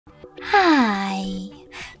Hi!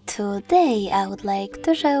 Today I would like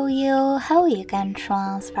to show you how you can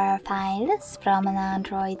transfer files from an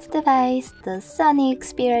Android device to SONY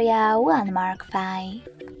Xperia 1 Mark V.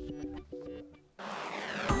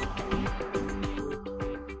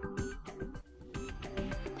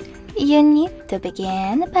 You need to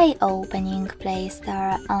begin by opening Play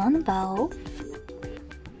Store on both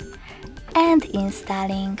and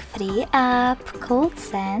installing free app called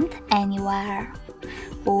Send Anywhere.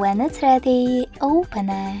 When it's ready, open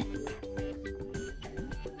it.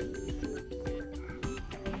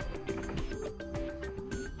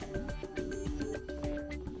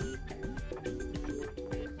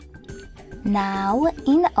 Now,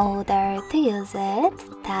 in order to use it,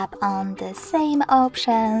 tap on the same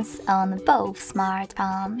options on both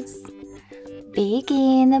smartphones.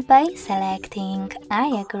 Begin by selecting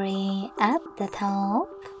I agree at the top.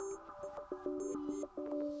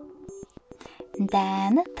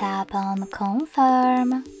 Then tap on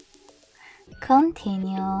Confirm,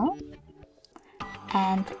 Continue,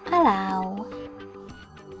 and Allow.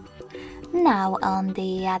 Now on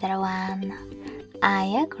the other one,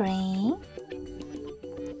 I agree,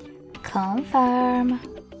 Confirm,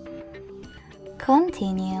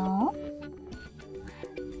 Continue,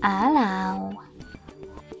 Allow.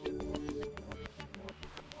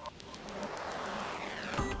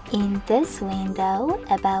 In this window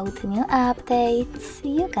about new updates,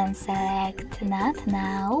 you can select Not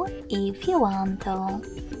Now if you want to.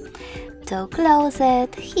 To close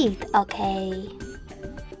it, hit OK.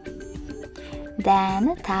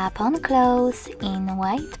 Then tap on Close in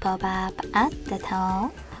white pop-up at the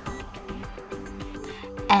top.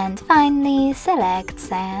 And finally select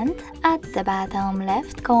Send at the bottom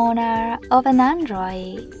left corner of an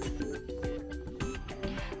Android.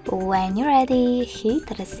 When you're ready, hit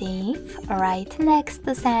Receive right next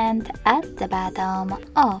to Send at the bottom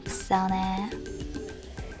of SONY.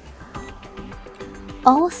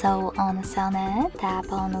 Also on SONY,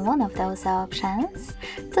 tap on one of those options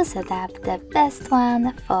to set up the best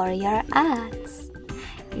one for your ads.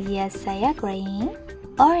 Yes, I agree,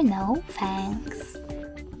 or no, thanks.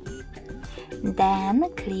 Then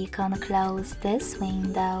click on Close this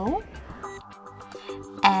window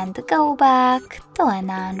and go back to an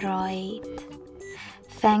Android.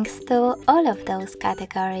 Thanks to all of those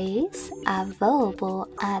categories available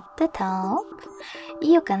at the top,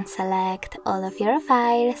 you can select all of your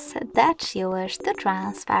files that you wish to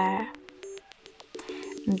transfer.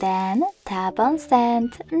 Then tap on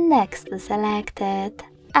Send next to Selected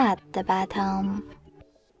at the bottom.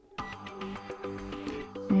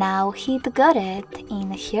 Now hit Got It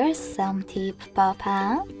in Here's Some Tip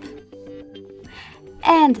pop-up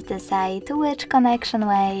and decide which connection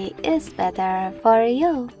way is better for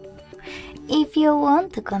you. If you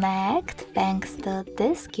want to connect thanks to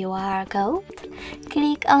this QR code,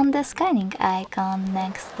 click on the scanning icon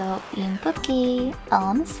next to Input Key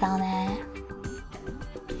on SONY.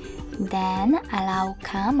 Then allow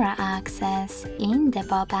camera access in the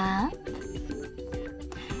pop-up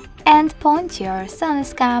and point your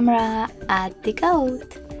SONY's camera at the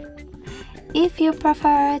code. If you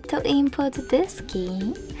prefer to input this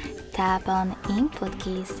key, tap on Input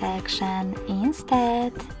Key section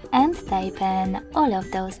instead and type in all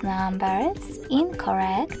of those numbers in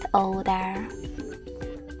correct order.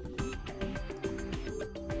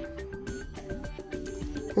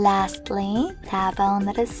 Lastly, tap on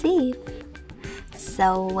Receive.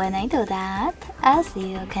 So when I do that, as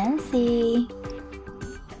you can see,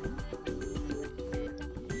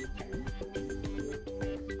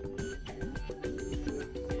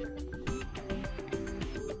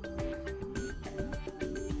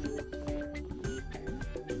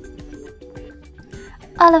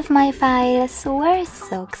 all of my files were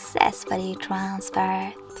successfully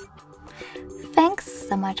transferred. Thanks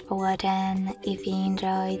so much for watching. If you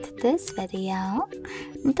enjoyed this video,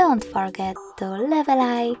 don't forget to leave a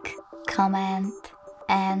like, comment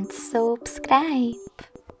and subscribe.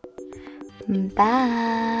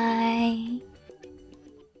 Bye!